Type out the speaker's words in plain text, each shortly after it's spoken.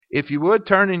If you would,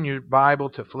 turn in your Bible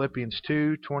to Philippians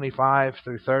 2:25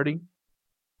 through 30.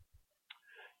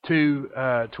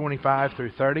 2:25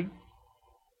 through 30.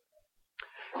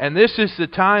 And this is the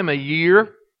time of year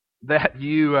that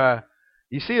you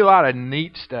see a lot of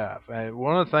neat stuff.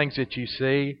 One of the things that you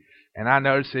see, and I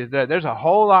notice, is that there's a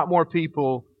whole lot more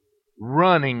people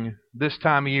running this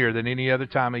time of year than any other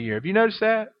time of year. Have you noticed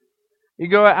that? You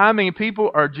go, I mean,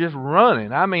 people are just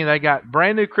running. I mean, they got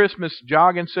brand new Christmas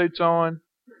jogging suits on.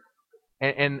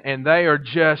 And they are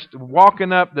just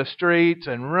walking up the streets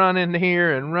and running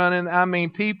here and running. I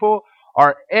mean, people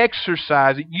are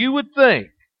exercising. You would think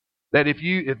that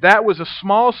if that was a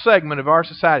small segment of our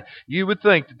society, you would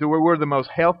think that we're the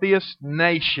most healthiest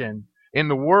nation in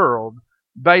the world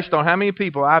based on how many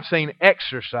people I've seen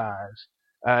exercise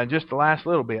just the last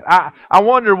little bit. I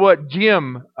wonder what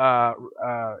gym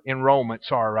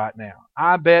enrollments are right now.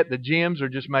 I bet the gyms are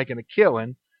just making a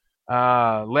killing.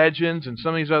 Legends and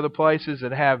some of these other places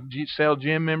that sell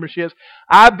gym memberships,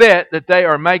 I bet that they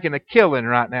are making a killing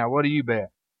right now. What do you bet?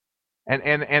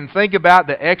 And think about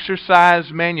the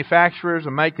exercise manufacturers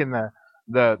are making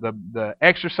the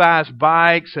exercise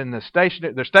bikes and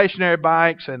the stationary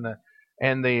bikes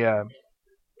and the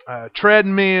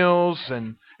treadmills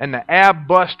and the ab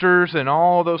busters and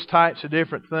all those types of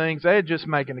different things. They're just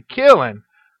making a killing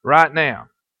right now.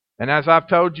 And as I've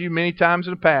told you many times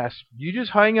in the past, you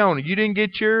just hang on. If you didn't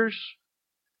get yours,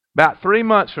 about 3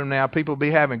 months from now, people will be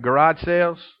having garage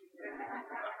sales.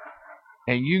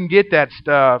 And you can get that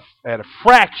stuff at a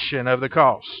fraction of the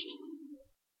cost.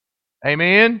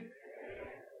 Amen?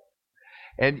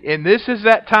 And this is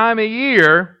that time of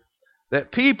year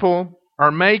that people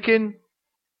are making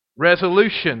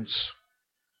resolutions.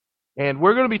 And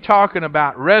we're going to be talking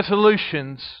about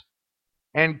resolutions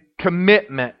and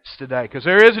commitments today, because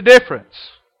there is a difference.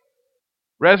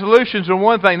 Resolutions are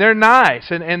one thing. They're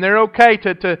nice, and they're okay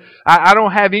I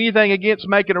don't have anything against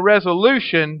making a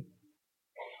resolution,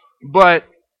 but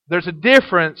there's a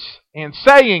difference in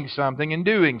saying something and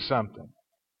doing something.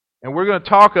 And we're going to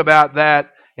talk about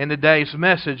that in today's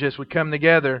message as we come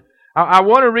together. I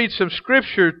want to read some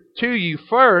scripture to you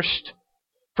first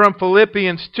from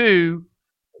Philippians 2,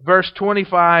 verse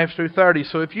 25 through 30.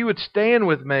 So if you would stand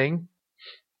with me,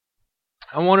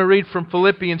 I want to read from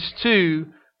Philippians 2,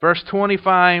 verse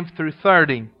 25 through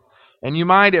 30. And you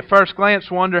might at first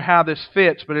glance wonder how this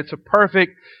fits, but it's a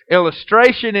perfect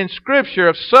illustration in Scripture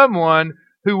of someone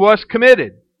who was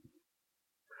committed.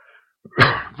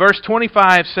 Verse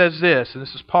 25 says this, and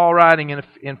this is Paul writing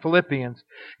in Philippians,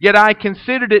 "Yet I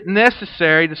considered it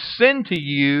necessary to send to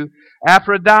you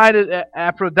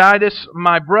Epaphroditus,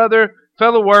 my brother,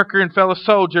 fellow worker, and fellow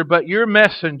soldier, but your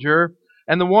messenger,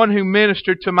 and the one who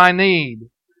ministered to my need,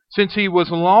 since he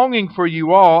was longing for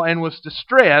you all and was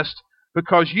distressed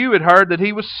because you had heard that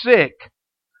he was sick.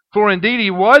 For indeed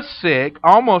he was sick,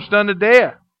 almost unto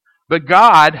death. But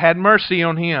God had mercy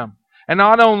on him, and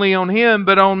not only on him,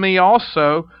 but on me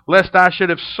also, lest I should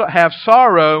have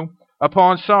sorrow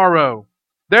upon sorrow.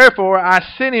 Therefore I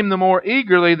sent him the more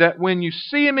eagerly, that when you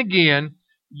see him again,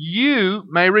 you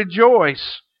may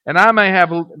rejoice, and I may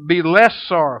be less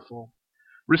sorrowful.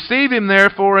 Receive him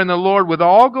therefore in the Lord with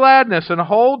all gladness, and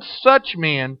hold such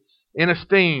men in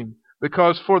esteem,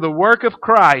 because for the work of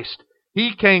Christ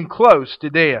he came close to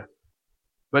death,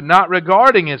 but not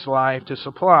regarding his life to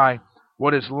supply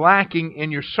what is lacking in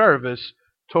your service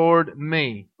toward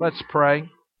me." Let's pray.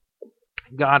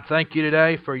 God, thank you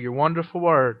today for your wonderful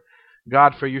word.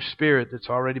 God, for your Spirit that's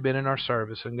already been in our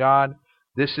service. And God,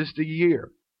 this is the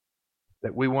year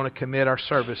that we want to commit our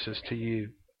services to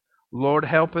you. Lord,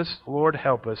 help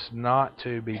us not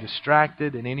to be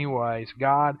distracted in any ways.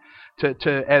 God,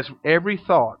 as every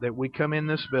thought that we come in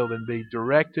this building be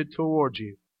directed towards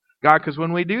you. God, because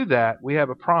when we do that, we have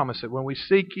a promise that when we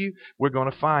seek you, we're going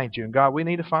to find you. And God, we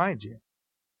need to find you.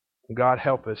 And God,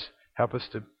 help us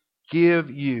to give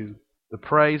you the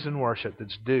praise and worship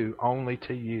that's due only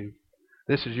to you.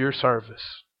 This is your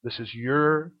service. This is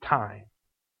your time.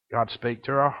 God, speak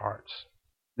to our hearts.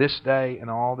 This day and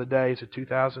all the days of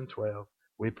 2012,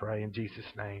 we pray in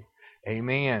Jesus' name.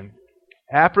 Amen.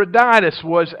 Epaphroditus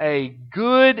was a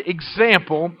good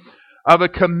example of a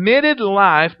committed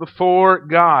life before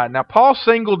God. Now, Paul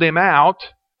singled him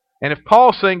out, and if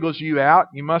Paul singles you out,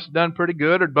 you must have done pretty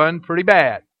good or done pretty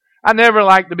bad. I never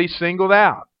like to be singled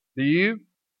out. Do you?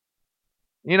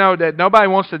 You know, that nobody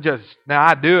wants to just... Now,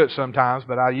 I do it sometimes,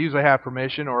 but I usually have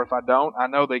permission, or if I don't, I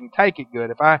know they can take it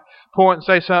good. If I point and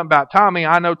say something about Tommy,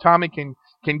 I know Tommy can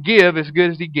give as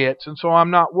good as he gets, and so I'm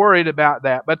not worried about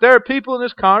that. But there are people in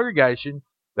this congregation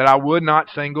that I would not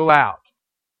single out.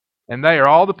 And they are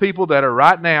all the people that are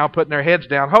right now putting their heads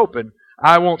down hoping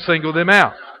I won't single them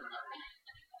out.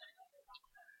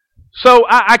 So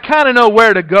I kind of know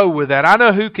where to go with that. I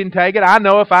know who can take it. I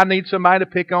know if I need somebody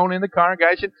to pick on in the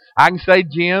congregation, I can say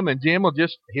Jim, and Jim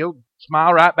he'll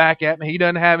smile right back at me. He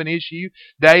doesn't have an issue.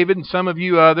 David and some of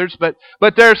you others. But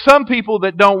there are some people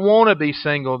that don't want to be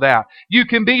singled out. You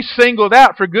can be singled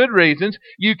out for good reasons.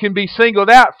 You can be singled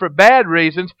out for bad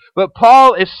reasons. But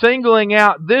Paul is singling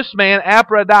out this man,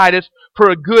 Epaphroditus, for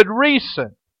a good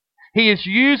reason. He is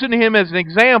using him as an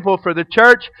example for the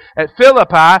church at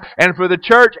Philippi and for the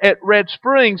church at Red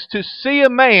Springs to see a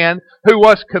man who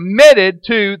was committed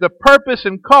to the purpose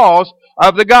and cause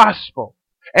of the gospel.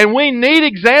 And we need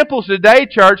examples today,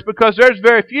 church, because there's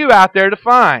very few out there to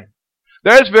find.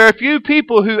 There's very few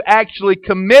people who actually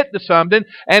commit to something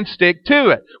and stick to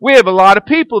it. We have a lot of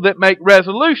people that make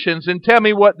resolutions and tell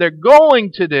me what they're going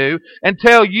to do and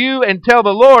tell you and tell the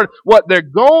Lord what they're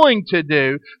going to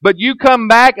do. But you come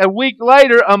back a week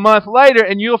later, a month later,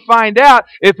 and you'll find out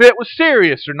if it was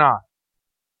serious or not.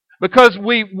 Because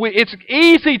it's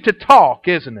easy to talk,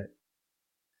 isn't it?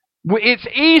 It's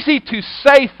easy to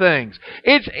say things.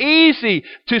 It's easy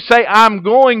to say, I'm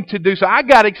going to do so. I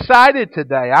got excited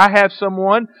today. I have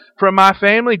someone from my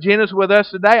family. Jenna's with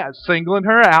us today. I'm singling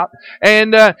her out.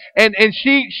 And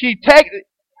she texted.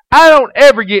 I don't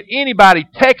ever get anybody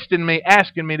texting me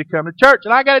asking me to come to church.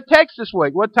 And I got a text this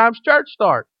week. What time's church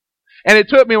start? And it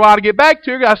took me a while to get back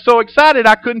to her. I was so excited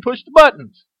I couldn't push the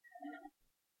buttons.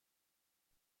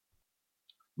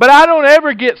 But I don't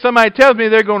ever get somebody tells me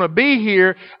they're going to be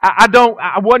here. I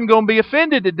wasn't going to be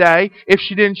offended today if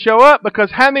she didn't show up,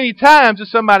 because how many times has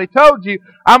somebody told you,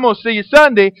 I'm going to see you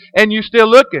Sunday, and you're still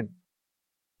looking?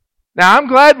 Now, I'm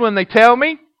glad when they tell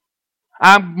me.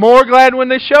 I'm more glad when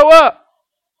they show up.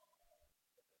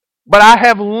 But I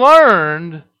have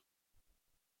learned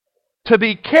to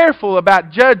be careful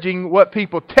about judging what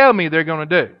people tell me they're going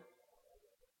to do.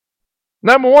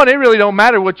 Number one, it really don't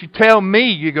matter what you tell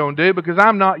me you're going to do, because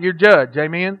I'm not your judge.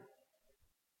 Amen?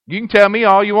 You can tell me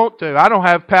all you want to. I don't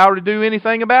have power to do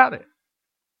anything about it.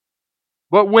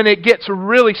 But when it gets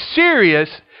really serious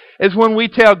is when we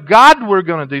tell God we're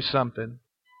going to do something,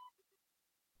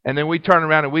 and then we turn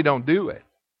around and we don't do it.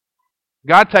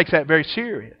 God takes that very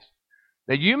serious.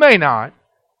 Now, you may not.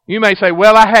 You may say,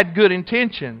 well, I had good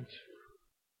intentions.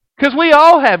 Because we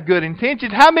all have good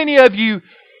intentions. How many of you,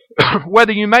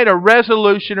 whether you made a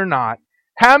resolution or not,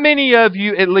 how many of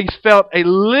you at least felt a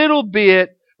little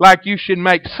bit like you should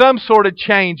make some sort of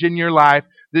change in your life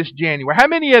this January? How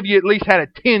many of you at least had a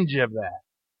tinge of that?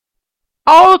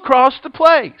 All across the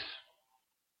place.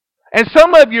 And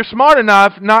some of you are smart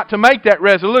enough not to make that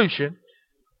resolution.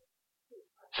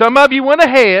 Some of you went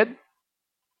ahead,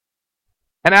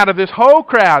 and out of this whole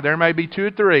crowd, there may be 2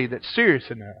 or 3 that's serious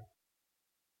enough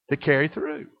to carry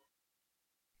through.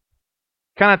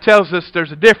 Kind of tells us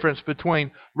there's a difference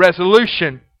between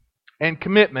resolution and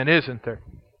commitment, isn't there?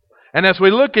 And as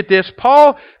we look at this,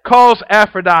 Paul calls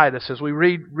Epaphroditus, as we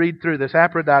read through this,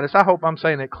 Epaphroditus, I hope I'm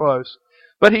saying it close,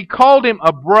 but he called him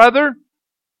a brother,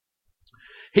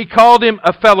 he called him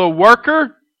a fellow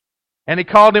worker, and he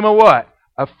called him a what?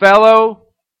 A fellow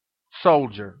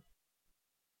soldier.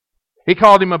 He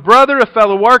called him a brother, a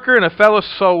fellow worker, and a fellow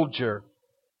soldier.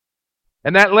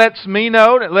 And that lets me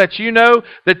know, and it lets you know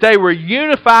that they were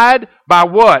unified by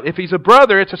what? If he's a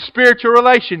brother, it's a spiritual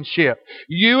relationship.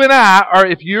 You and I are,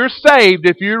 if you're saved,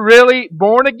 if you're really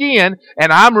born again,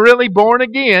 and I'm really born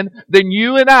again, then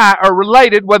you and I are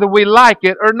related whether we like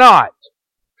it or not.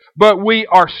 But we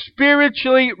are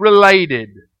spiritually related.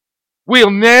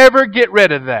 We'll never get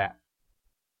rid of that.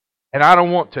 And I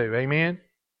don't want to, amen?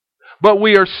 But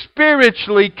we are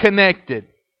spiritually connected.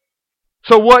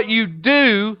 So what you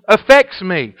do affects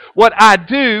me. What I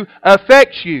do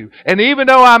affects you. And even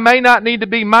though I may not need to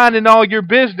be minding all your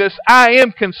business, I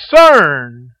am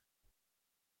concerned,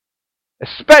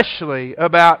 especially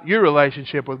about your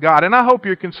relationship with God. And I hope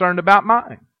you're concerned about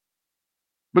mine.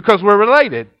 Because we're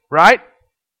related, right?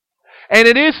 And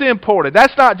it is important.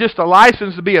 That's not just a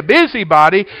license to be a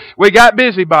busybody. We got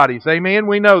busybodies. Amen?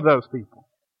 We know those people.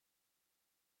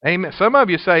 Amen. Some of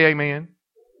you say amen.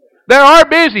 There are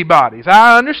busybodies.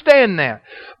 I understand that.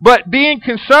 But being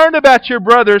concerned about your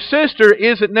brother or sister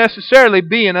isn't necessarily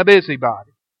being a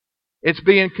busybody. It's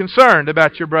being concerned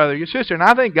about your brother or your sister. And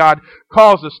I think God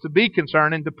calls us to be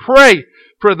concerned and to pray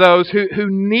for those who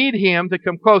need Him to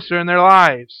come closer in their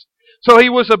lives. So he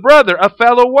was a brother, a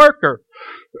fellow worker.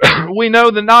 We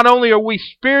know that not only are we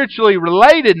spiritually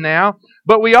related now,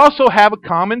 but we also have a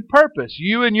common purpose.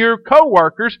 You and your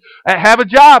co-workers have a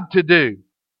job to do.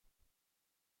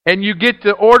 And you get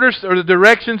the orders or the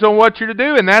directions on what you're to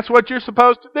do, and that's what you're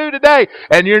supposed to do today.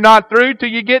 And you're not through till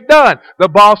you get done. The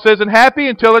boss isn't happy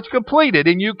until it's completed,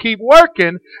 and you keep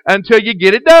working until you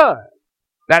get it done.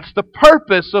 That's the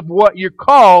purpose of what you're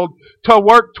called to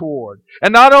work toward.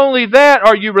 And not only that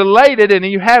are you related and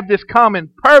you have this common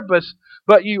purpose,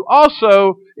 but you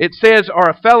also, it says, are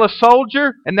a fellow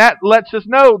soldier, and that lets us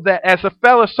know that as a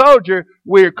fellow soldier,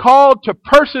 we're called to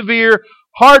persevere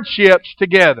hardships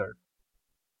together.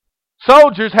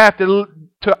 Soldiers have to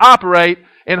operate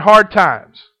in hard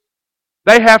times.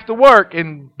 They have to work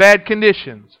in bad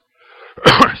conditions.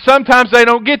 Sometimes they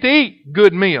don't get to eat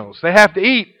good meals. They have to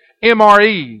eat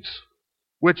MREs,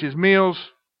 which is meals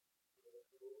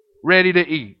ready to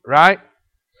eat, right?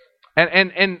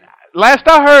 And last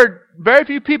I heard, very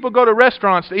few people go to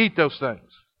restaurants to eat those things.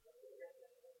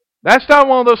 That's not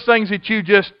one of those things that you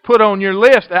just put on your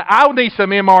list. I'll need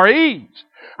some MREs.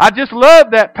 I just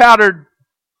love that powdered,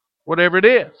 whatever it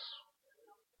is.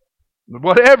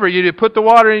 Whatever, you put the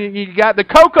water in, you got the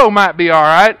cocoa might be all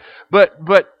right, but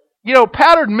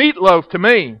powdered meatloaf to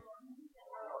me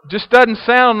just doesn't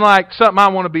sound like something I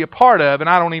want to be a part of, and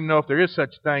I don't even know if there is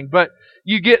such a thing. But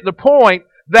you get the point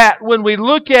that when we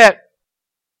look at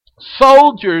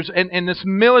soldiers and this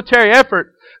military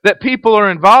effort that people are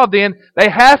involved in, they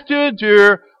have to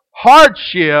endure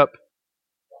hardship,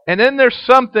 and then there's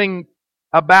something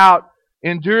about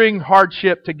enduring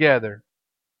hardship together.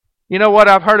 You know what?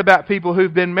 I've heard about people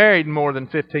who've been married more than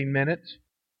 15 minutes.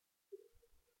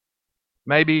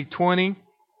 Maybe 20,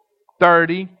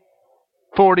 30,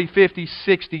 40, 50,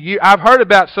 60 years. I've heard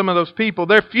about some of those people.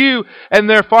 They're few and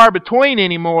they're far between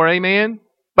anymore, amen?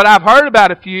 But I've heard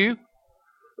about a few.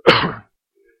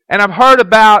 And I've heard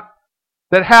about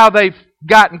that how they've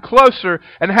gotten closer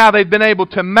and how they've been able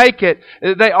to make it.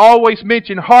 They always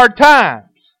mention hard times.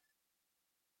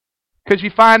 Because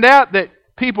you find out that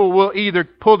people will either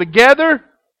pull together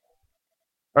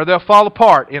or they'll fall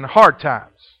apart in hard times.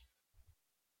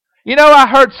 You know, I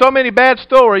heard so many bad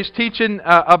stories teaching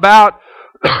about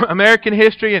American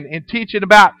history and teaching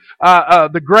about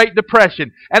the Great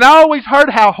Depression. And I always heard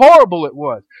how horrible it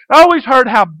was. I always heard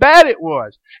how bad it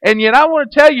was. And yet I want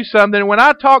to tell you something. When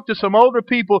I talk to some older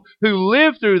people who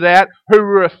lived through that, who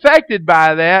were affected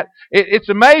by that, it's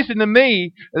amazing to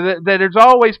me that there's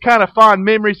always kind of fond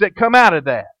memories that come out of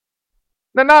that.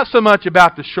 Now, not so much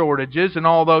about the shortages and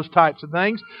all those types of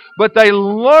things, but they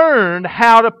learned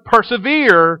how to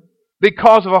persevere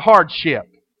because of a hardship.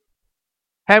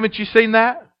 Haven't you seen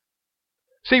that?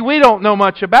 See, we don't know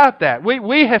much about that.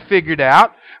 We have figured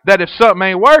out that if something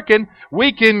ain't working,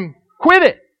 we can quit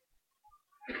it.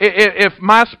 If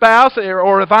my spouse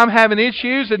or if I'm having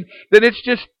issues, then it's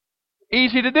just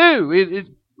easy to do.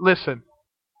 Listen,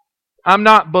 I'm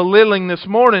not belittling this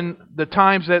morning the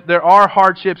times that there are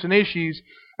hardships and issues,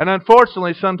 and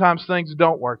unfortunately sometimes things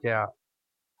don't work out.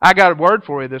 I got a word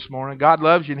for you this morning. God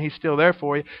loves you and He's still there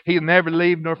for you. He'll never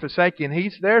leave nor forsake you, and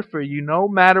He's there for you no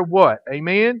matter what.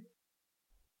 Amen?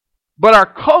 But our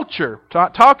culture,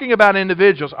 talking about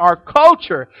individuals, our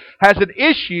culture has an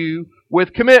issue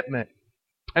with commitment.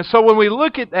 And so when we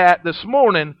look at that this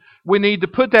morning, we need to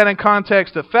put that in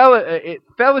context of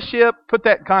fellowship, put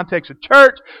that in context of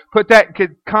church, put that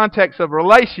in context of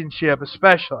relationship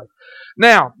especially.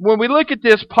 Now, when we look at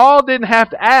this, Paul didn't have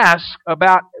to ask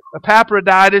about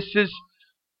Epaphroditus'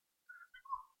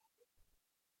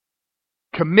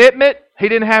 commitment. He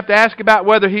didn't have to ask about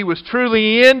whether he was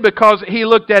truly in, because he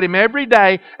looked at him every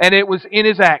day and it was in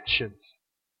his actions.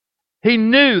 He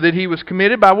knew that he was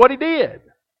committed by what he did.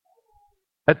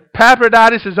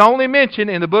 Epaphroditus is only mentioned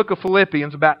in the book of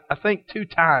Philippians about, I think, 2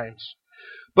 times.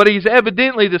 But he's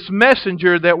evidently this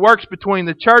messenger that works between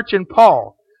the church and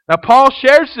Paul. Now, Paul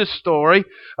shares this story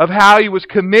of how he was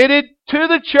committed to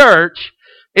the church,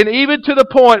 and even to the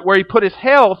point where he put his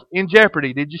health in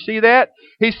jeopardy. Did you see that?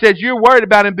 He says, you're worried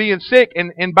about him being sick.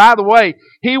 And by the way,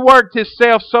 he worked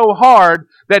himself so hard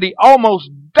that he almost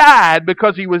died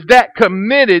because he was that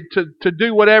committed to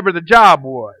do whatever the job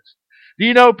was. Do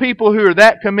you know people who are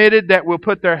that committed that will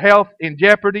put their health in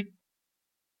jeopardy?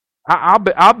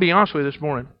 I'll be honest with you this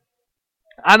morning.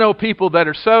 I know people that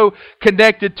are so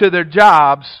connected to their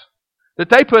jobs that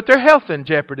they put their health in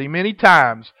jeopardy many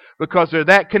times because they're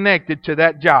that connected to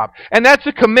that job. And that's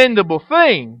a commendable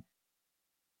thing.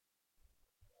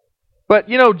 But,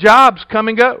 you know, jobs come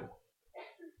and go.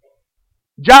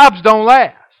 Jobs don't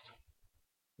last.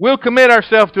 We'll commit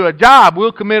ourselves to a job.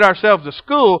 We'll commit ourselves to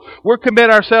school. We'll commit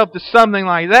ourselves to something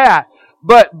like that.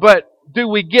 But do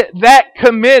we get that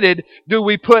committed? Do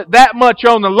we put that much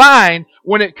on the line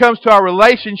when it comes to our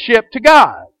relationship to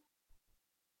God?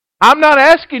 I'm not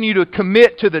asking you to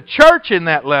commit to the church in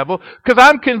that level, because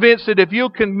I'm convinced that if you'll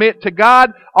commit to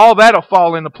God, all that'll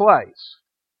fall into place.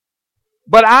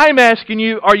 But I'm asking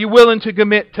you, are you willing to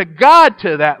commit to God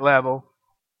to that level?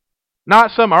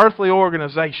 Not some earthly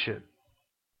organization.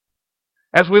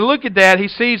 As we look at that, he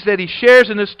sees that he shares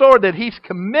in his story that he's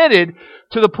committed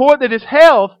to the point that his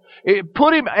health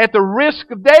put him at the risk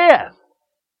of death.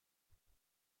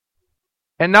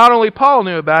 And not only Paul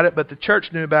knew about it, but the church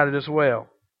knew about it as well.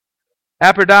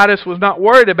 Epaphroditus was not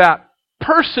worried about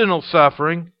personal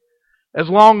suffering as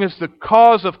long as the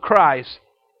cause of Christ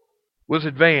was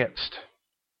advanced.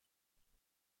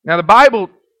 Now the Bible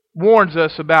warns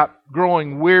us about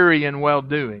growing weary in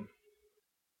well-doing.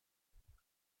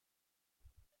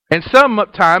 And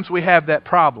sometimes we have that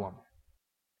problem.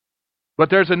 But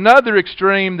there's another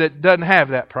extreme that doesn't have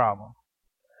that problem.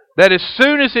 That as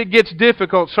soon as it gets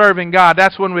difficult serving God,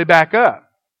 that's when we back up.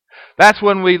 That's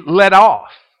when we let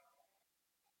off.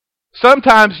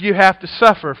 Sometimes you have to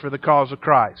suffer for the cause of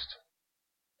Christ.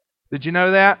 Did you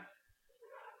know that?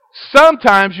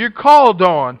 Sometimes you're called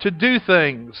on to do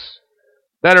things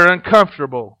that are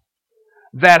uncomfortable,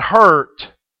 that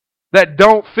hurt, that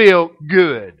don't feel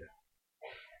good.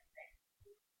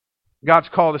 God's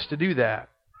called us to do that.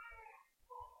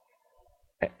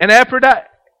 And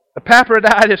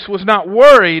Epaphroditus was not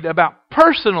worried about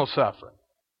personal suffering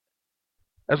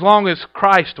as long as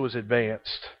Christ was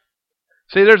advanced.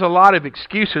 See, there's a lot of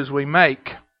excuses we make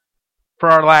for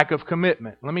our lack of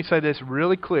commitment. Let me say this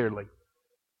really clearly.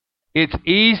 It's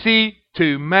easy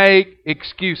to make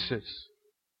excuses.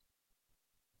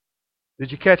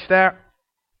 Did you catch that?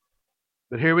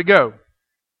 But here we go.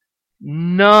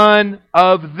 None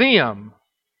of them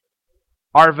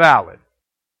are valid.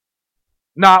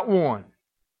 Not one.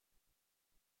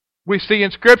 We see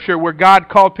in Scripture where God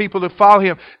called people to follow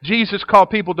Him. Jesus called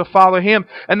people to follow Him.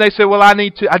 And they said, well, I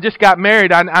just got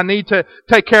married. I need to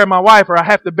take care of my wife, or I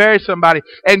have to bury somebody.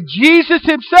 And Jesus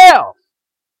Himself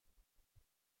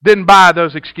didn't buy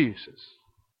those excuses.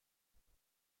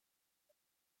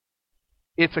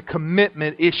 It's a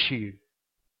commitment issue.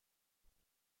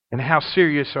 And how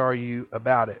serious are you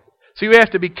about it? See, we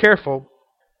have to be careful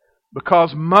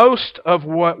because most of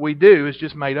what we do is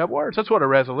just made up words. That's what a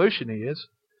resolution is.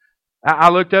 I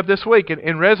looked up this week,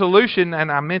 and resolution,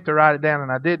 and I meant to write it down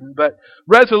and I didn't, but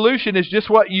resolution is just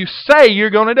what you say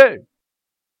you're going to do.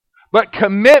 But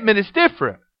commitment is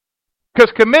different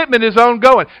because commitment is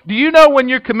ongoing. Do you know when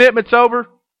your commitment's over?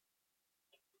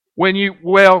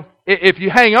 If you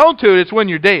hang on to it, it's when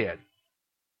you're dead.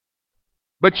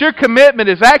 But your commitment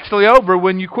is actually over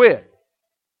when you quit.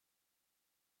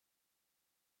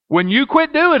 When you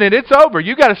quit doing it, it's over.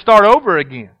 You got to start over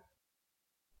again.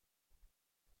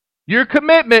 Your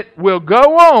commitment will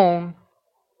go on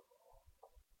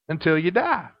until you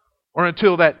die or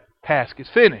until that task is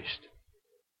finished.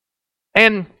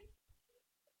 And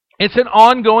it's an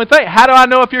ongoing thing. How do I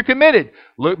know if you're committed?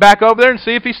 Look back over there and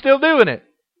see if he's still doing it.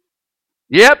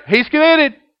 Yep, he's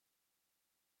committed.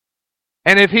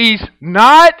 And if he's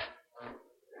not,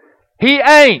 he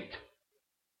ain't.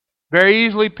 Very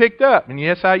easily picked up. And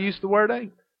yes, I use the word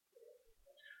ain't.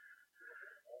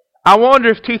 I wonder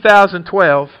if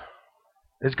 2012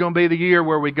 is going to be the year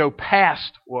where we go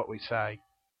past what we say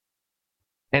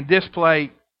and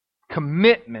display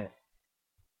commitment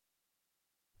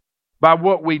by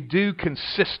what we do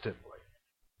consistently.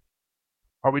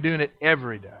 Are we doing it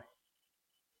every day?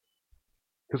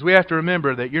 Because we have to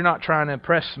remember that you're not trying to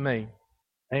impress me.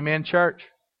 Amen, church?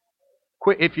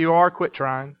 Quit. If you are, quit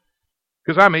trying.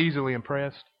 Because I'm easily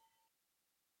impressed.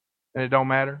 And it don't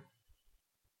matter.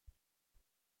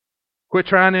 Quit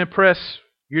trying to impress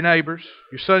your neighbors,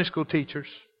 your Sunday school teachers.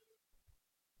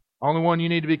 Only one you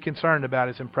need to be concerned about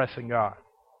is impressing God.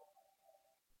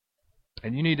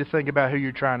 And you need to think about who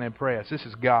you're trying to impress. This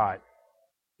is God.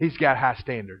 He's got high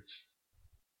standards.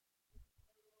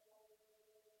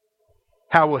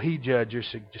 How will He judge your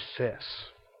success?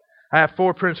 I have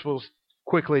 4 principles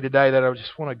quickly today that I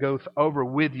just want to go over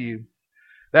with you.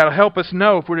 That'll help us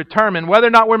know if we're determined whether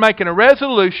or not we're making a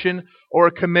resolution or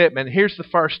a commitment. Here's the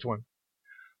first one.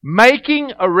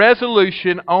 Making a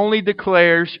resolution only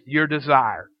declares your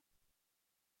desire.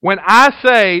 When I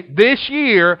say this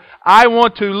year I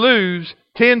want to lose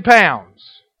 10 pounds,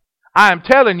 I am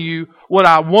telling you what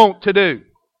I want to do.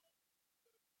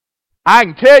 I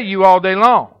can tell you all day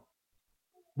long.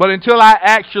 But until I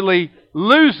actually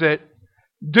lose it,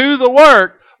 do the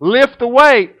work, lift the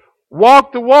weight,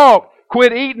 walk the walk,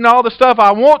 quit eating all the stuff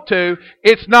I want to,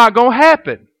 it's not going to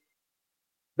happen.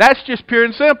 That's just pure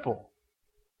and simple.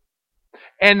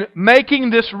 And making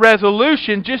this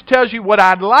resolution just tells you what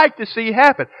I'd like to see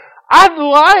happen. I'd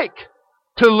like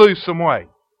to lose some weight.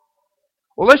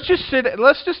 Well, let's just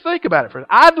think about it for a second.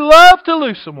 I'd love to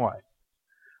lose some weight.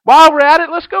 While we're at it,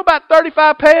 let's go about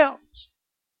 35 pounds.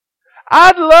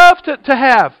 I'd love to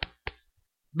have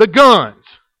the guns.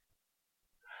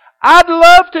 I'd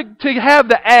love to have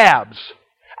the abs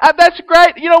That's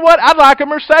great. You know what? I'd like a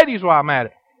Mercedes while I'm at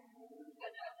it.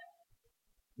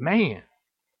 Man.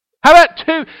 How about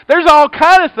two? There's all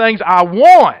kind of things I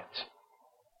want.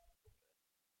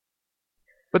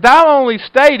 But I'm only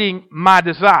stating my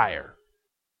desire.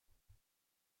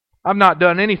 I've not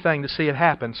done anything to see it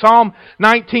happen. Psalm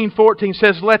 19:14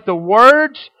 says, "Let the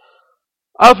words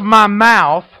of my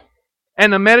mouth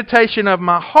and the meditation of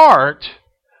my heart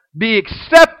be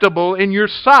acceptable in your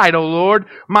sight, O Lord,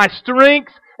 my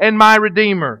strength and my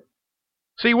Redeemer."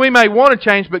 See, we may want to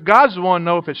change, but God's the one to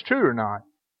know if it's true or not.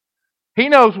 He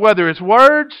knows whether it's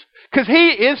words, because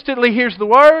He instantly hears the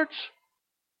words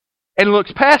and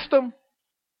looks past them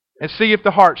and see if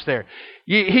the heart's there.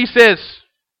 He says,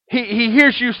 He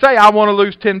hears you say, "I want to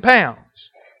lose 10 pounds."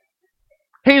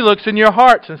 He looks in your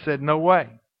hearts and said, "No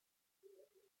way."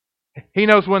 He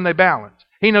knows when they balance.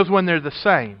 He knows when they're the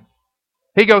same.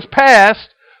 He goes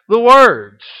past the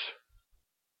words.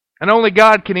 And only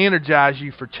God can energize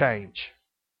you for change.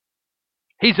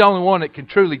 He's the only one that can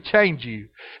truly change you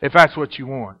if that's what you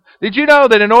want. Did you know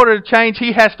that in order to change,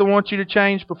 He has to want you to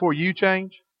change before you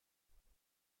change?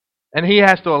 And He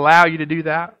has to allow you to do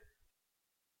that?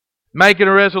 Making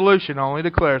a resolution only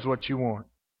declares what you want.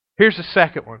 Here's the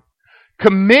second one.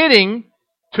 Committing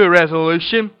to a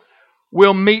resolution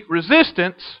will meet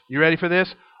resistance, you ready for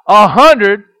this?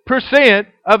 100%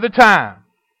 of the time.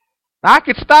 Now, I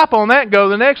could stop on that and go to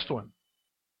the next one.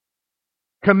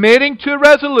 Committing to a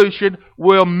resolution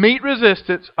will meet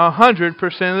resistance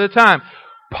 100% of the time.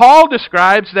 Paul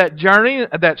describes that journey,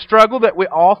 that struggle that we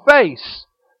all face.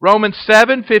 Romans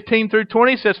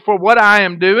 7:15-20 says, "For what I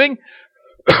am doing,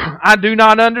 I do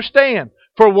not understand.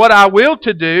 For what I will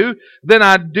to do, then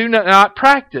I do not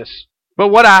practice. But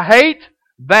what I hate,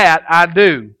 that I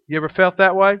do." You ever felt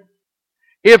that way?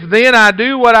 "If then I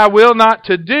do what I will not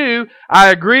to do, I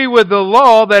agree with the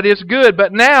law that is good.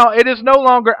 But now it is no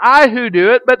longer I who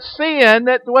do it, but sin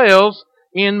that dwells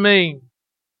in me.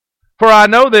 For I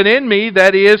know that in me,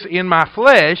 that is, in my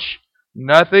flesh,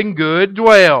 nothing good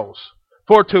dwells.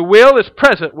 For to will is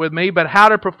present with me, but how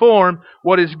to perform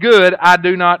what is good I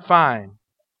do not find.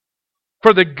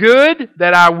 For the good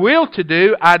that I will to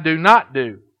do, I do not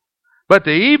do. But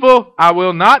the evil I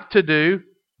will not to do,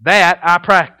 that I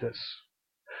practice.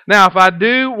 Now if I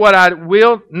do what I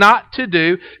will not to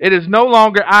do, it is no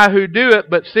longer I who do it,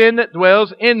 but sin that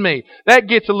dwells in me." That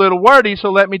gets a little wordy, so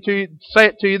let me say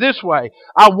it to you this way.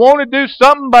 I want to do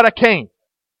something, but I can't.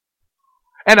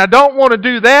 And I don't want to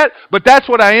do that, but that's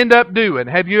what I end up doing.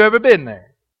 Have you ever been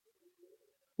there?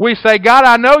 We say, "God,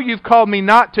 I know you've called me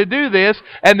not to do this,"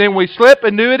 and then we slip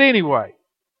and do it anyway.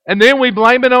 And then we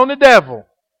blame it on the devil.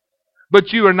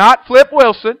 But you are not Flip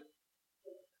Wilson.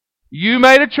 You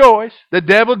made a choice. The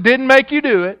devil didn't make you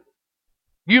do it.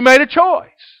 You made a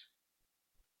choice.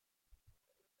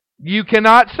 You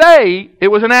cannot say it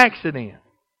was an accident.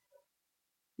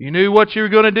 You knew what you were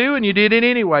going to do and you did it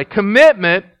anyway.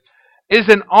 Commitment is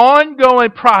an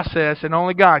ongoing process and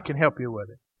only God can help you with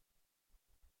it.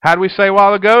 How did we say a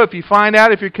while ago? If you find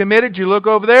out if you're committed, you look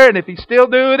over there, and if he's still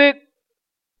doing it,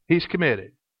 he's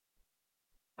committed.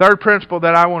 Third principle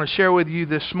that I want to share with you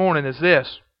this morning is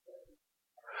this.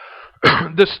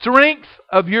 The strength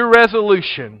of your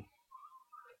resolution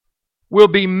will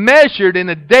be measured in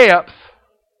the depth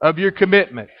of your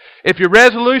commitment. If your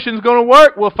resolution is going to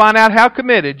work, we'll find out how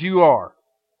committed you are.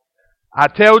 I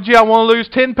told you I want to lose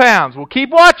 10 pounds. Well,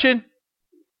 keep watching.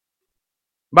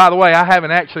 By the way, I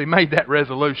haven't actually made that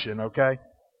resolution, okay?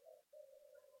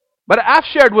 But I've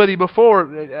shared with you before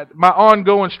my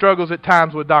ongoing struggles at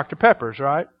times with Dr. Peppers,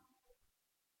 right?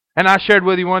 And I shared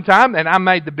with you one time, and I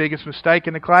made the biggest mistake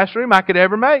in the classroom I could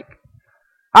ever make.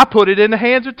 I put it in the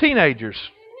hands of teenagers.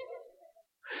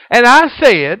 And I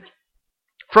said,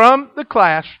 from the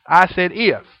class, I said,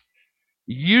 if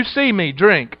you see me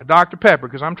drink a Dr. Pepper,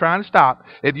 because I'm trying to stop,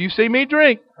 if you see me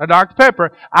drink a Dr.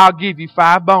 Pepper, I'll give you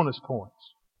 5 bonus points.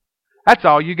 That's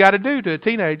all you got to do to a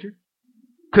teenager.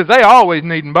 Because they always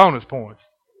needing bonus points.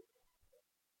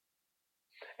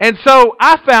 And so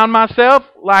I found myself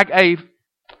like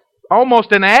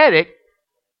almost an addict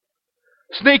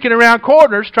sneaking around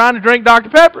corners trying to drink Dr.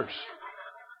 Peppers.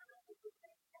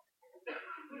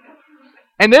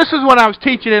 And this is when I was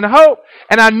teaching in Hope.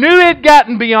 And I knew it had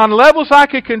gotten beyond levels I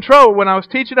could control when I was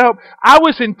teaching at Hope. I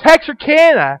was in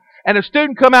Texarkana and a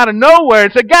student come out of nowhere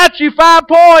and said, "Got you 5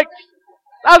 points."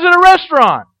 I was in a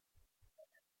restaurant.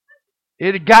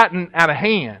 It had gotten out of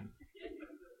hand.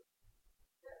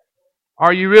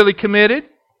 Are you really committed?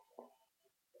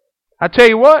 I tell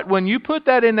you what, when you put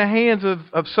that in the hands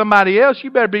of somebody else, you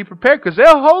better be prepared because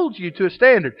they'll hold you to a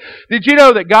standard. Did you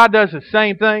know that God does the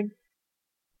same thing?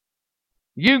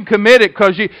 You can commit it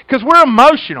because we're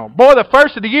emotional. Boy, the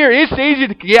first of the year, it's easy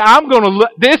to,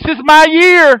 this is my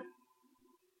year.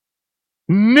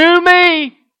 New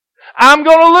me. I'm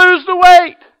going to lose the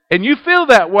weight. And you feel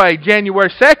that way January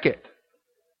 2nd.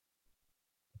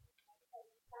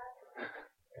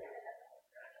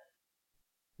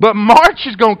 But March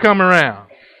is going to come around.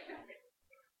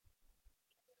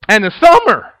 And the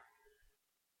summer.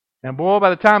 And boy, by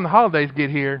the time the holidays get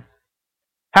here,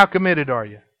 how committed are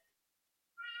you?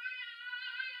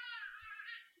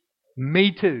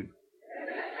 Me too.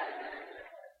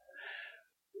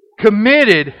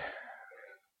 Committed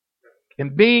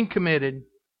and being committed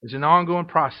is an ongoing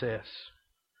process.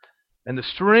 And the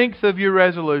strength of your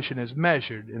resolution is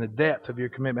measured in the depth of your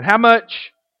commitment. How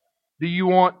much do you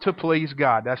want to please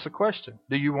God? That's the question.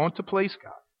 Do you want to please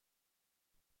God?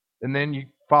 And then you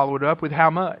follow it up with how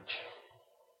much?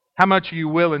 How much are you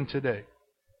willing to do?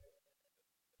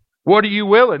 What are you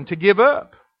willing to give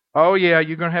up? Oh yeah,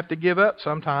 you're going to have to give up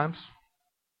sometimes.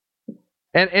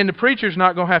 And the preacher's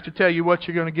not going to have to tell you what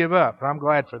you're going to give up. I'm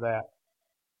glad for that.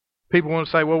 People want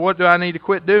to say, well, what do I need to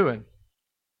quit doing?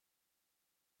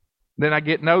 Then I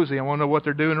get nosy. I want to know what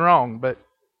they're doing wrong. But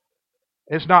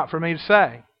it's not for me to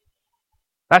say.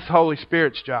 That's the Holy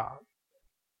Spirit's job.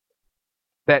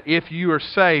 That if you are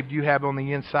saved, you have on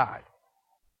the inside.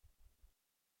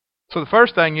 So the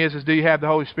first thing is do you have the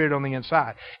Holy Spirit on the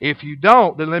inside? If you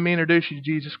don't, then let me introduce you to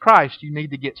Jesus Christ. You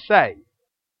need to get saved.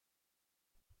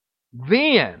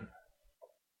 Then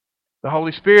the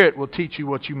Holy Spirit will teach you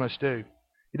what you must do.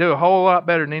 You do a whole lot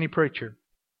better than any preacher.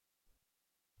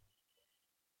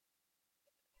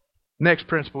 Next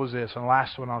principle is this, and the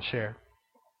last one I'll share.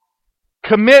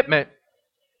 Commitment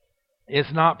is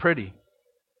not pretty.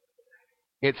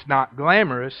 It's not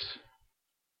glamorous.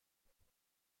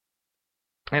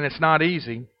 And it's not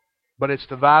easy, but it's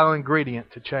the vital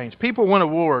ingredient to change. People win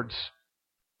awards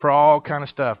for all kind of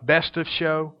stuff. Best of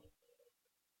show.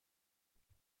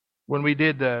 When we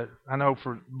did I know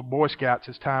for Boy Scouts,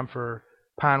 it's time for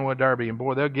Pinewood Derby, and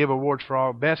boy, they'll give awards for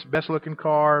all best looking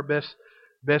car, best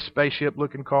spaceship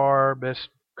looking car, best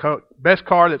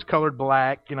car that's colored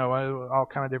black. All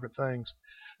kind of different things.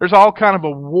 There's all kind of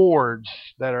awards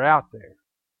that are out there.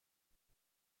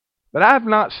 But I have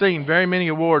not seen very many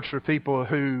awards for people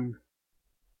who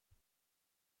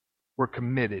were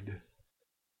committed.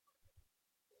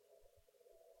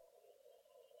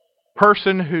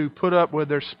 Person who put up with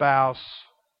their spouse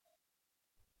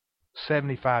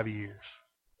 75 years.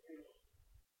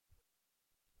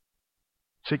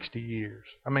 60 years.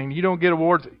 I mean, you don't get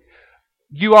awards.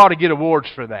 You ought to get awards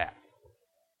for that.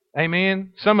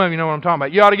 Amen? Some of you know what I'm talking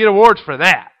about. You ought to get awards for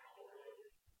that.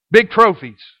 Big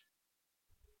trophies.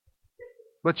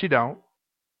 But you don't.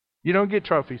 You don't get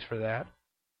trophies for that.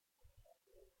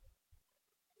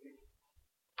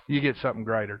 You get something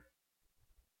greater.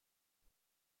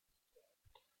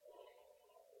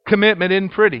 Commitment isn't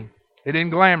pretty. It isn't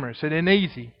glamorous. It isn't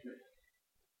easy.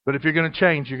 But if you're going to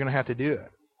change, you're going to have to do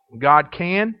it. God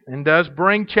can and does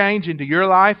bring change into your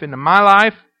life, into my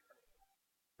life,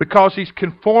 because He's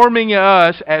conforming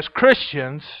us as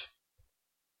Christians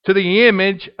to the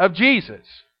image of Jesus.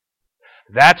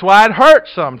 That's why it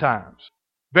hurts sometimes.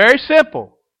 Very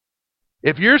simple.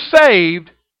 If you're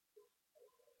saved,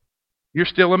 you're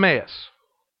still a mess.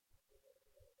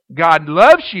 God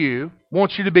loves you,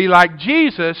 wants you to be like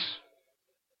Jesus,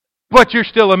 but you're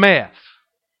still a mess.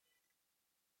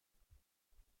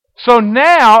 So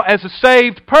now, as a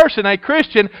saved person, a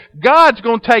Christian, God's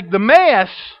going to take the mess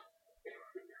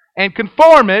and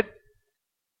conform it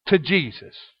to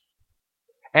Jesus.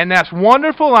 And that's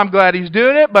wonderful. I'm glad He's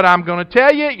doing it. But I'm going to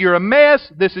tell you, you're a mess.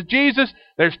 This is Jesus.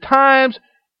 There's times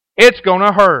it's going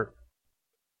to hurt.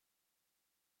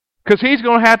 Because He's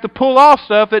going to have to pull off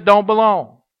stuff that don't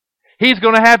belong. He's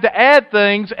going to have to add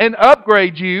things and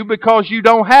upgrade you because you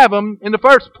don't have them in the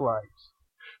first place.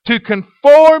 To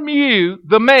conform you,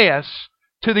 the mess,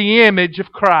 to the image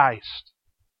of Christ.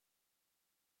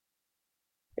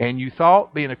 And you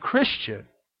thought being a Christian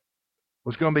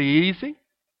was going to be easy?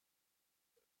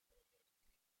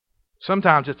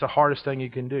 Sometimes it's the hardest thing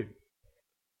you can do.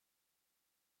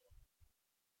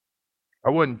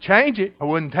 I wouldn't change it. I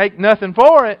wouldn't take nothing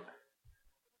for it.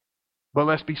 But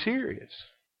let's be serious.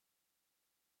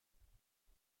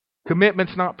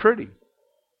 Commitment's not pretty.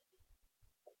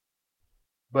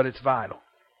 But it's vital.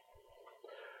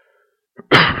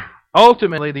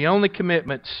 Ultimately, the only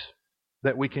commitments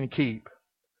that we can keep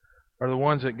are the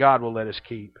ones that God will let us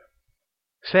keep.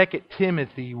 2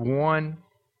 Timothy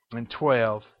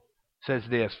 1:12 says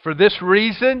this, "For this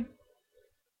reason,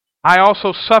 I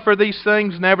also suffer these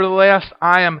things. Nevertheless,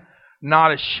 I am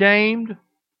not ashamed,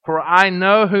 For I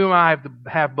know whom I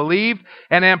have believed,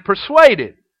 and am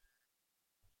persuaded,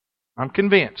 I'm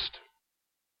convinced,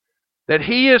 that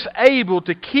He is able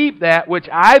to keep that which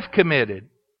I've committed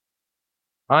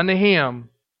unto Him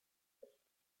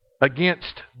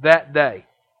against that day.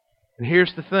 And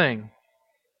here's the thing.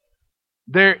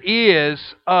 There is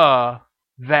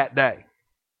that day.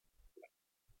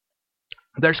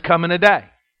 There's coming a day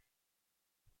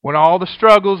when all the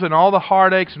struggles and all the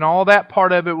heartaches and all that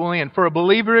part of it will end. For a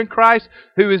believer in Christ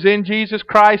who is in Jesus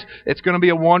Christ, it's going to be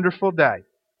a wonderful day.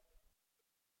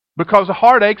 Because the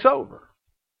heartache's over.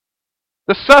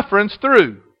 The suffering's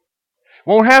through.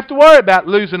 Won't have to worry about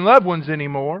losing loved ones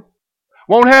anymore.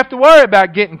 Won't have to worry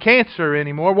about getting cancer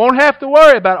anymore. Won't have to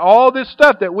worry about all this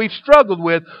stuff that we've struggled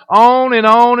with on and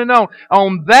on and on.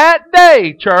 On that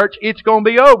day, church, it's going to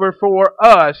be over for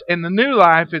us. And the new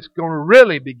life is going to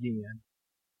really begin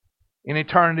in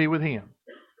eternity with Him.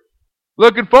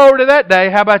 Looking forward to that day.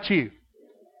 How about you?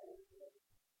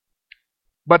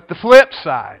 But the flip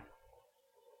side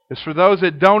is for those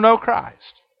that don't know Christ.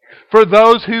 For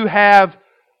those who have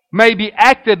maybe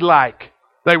acted like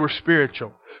they were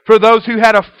spiritual. For those who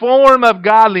had a form of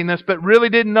godliness but really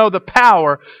didn't know the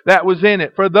power that was in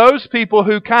it. For those people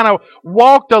who kind of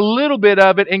walked a little bit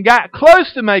of it and got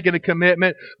close to making a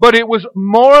commitment, but it was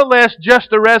more or less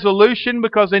just a resolution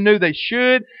because they knew they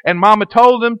should and Mama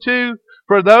told them to.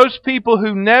 For those people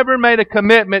who never made a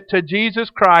commitment to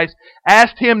Jesus Christ,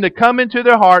 asked Him to come into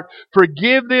their heart,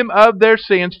 forgive them of their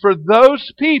sins. For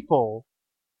those people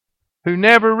who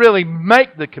never really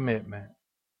make the commitment,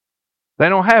 they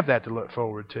don't have that to look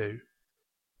forward to.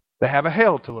 They have a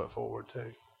hell to look forward to.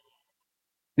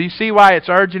 Do you see why it's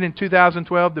urgent in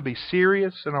 2012 to be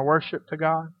serious in our worship to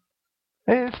God?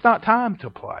 It's not time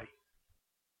to play.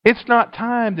 It's not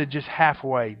time to just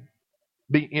halfway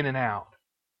be in and out.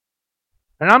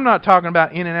 And I'm not talking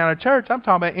about in and out of church. I'm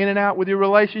talking about in and out with your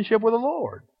relationship with the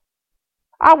Lord.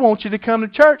 I want you to come to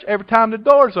church every time the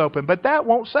door's open, but that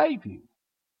won't save you.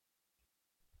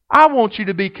 I want you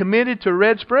to be committed to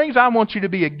Red Springs. I want you to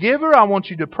be a giver. I want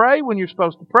you to pray when you're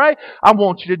supposed to pray. I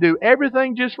want you to do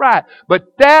everything just right. But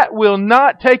that will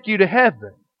not take you to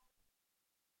heaven.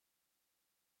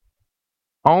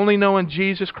 Only knowing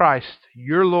Jesus Christ,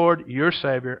 your Lord, your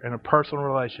Savior, and a personal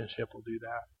relationship will do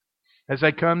that. As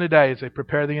they come today, as they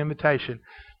prepare the invitation,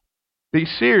 be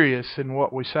serious in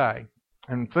what we say.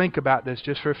 And think about this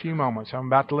just for a few moments. I'm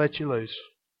about to let you loose.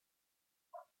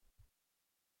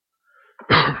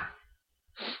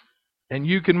 And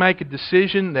you can make a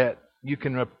decision that you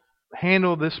can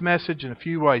handle this message in a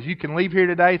few ways. You can leave here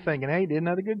today thinking, hey, he did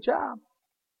another good job.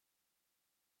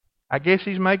 I guess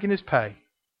he's making his pay.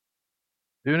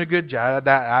 Doing a good job.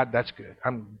 That's good.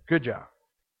 Good job.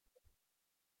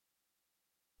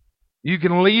 You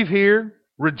can leave here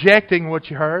rejecting what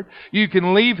you heard. You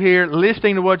can leave here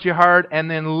listening to what you heard and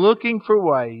then looking for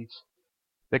ways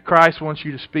that Christ wants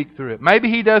you to speak through it. Maybe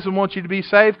He doesn't want you to be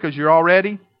saved because you're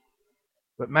already,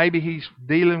 but maybe He's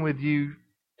dealing with you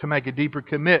to make a deeper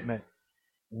commitment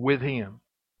with Him.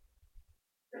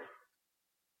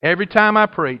 Every time I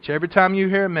preach, every time you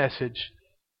hear a message,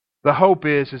 the hope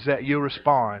is that you'll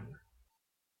respond.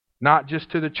 Not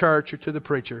just to the church or to the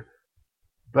preacher,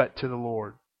 but to the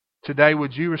Lord. Today,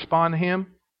 would you respond to Him?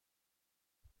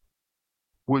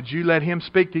 Would you let Him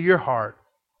speak to your heart?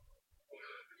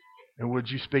 And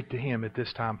would you speak to Him at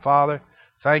this time? Father,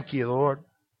 thank you, Lord,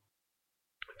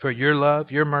 for your love,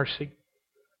 your mercy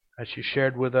that you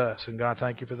shared with us. And God,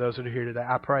 thank you for those that are here today.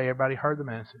 I pray everybody heard the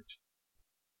message.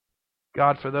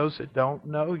 God, for those that don't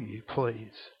know you,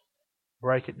 please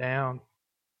break it down.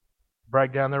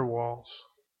 Break down their walls.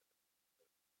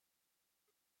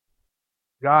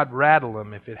 God, rattle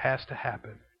them if it has to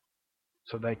happen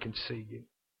so they can see you.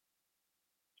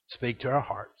 Speak to our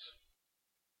hearts.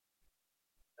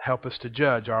 Help us to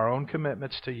judge our own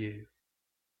commitments to you.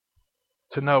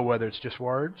 To know whether it's just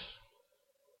words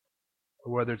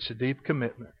or whether it's a deep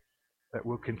commitment that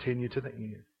will continue to the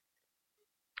end.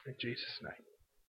 In Jesus' name.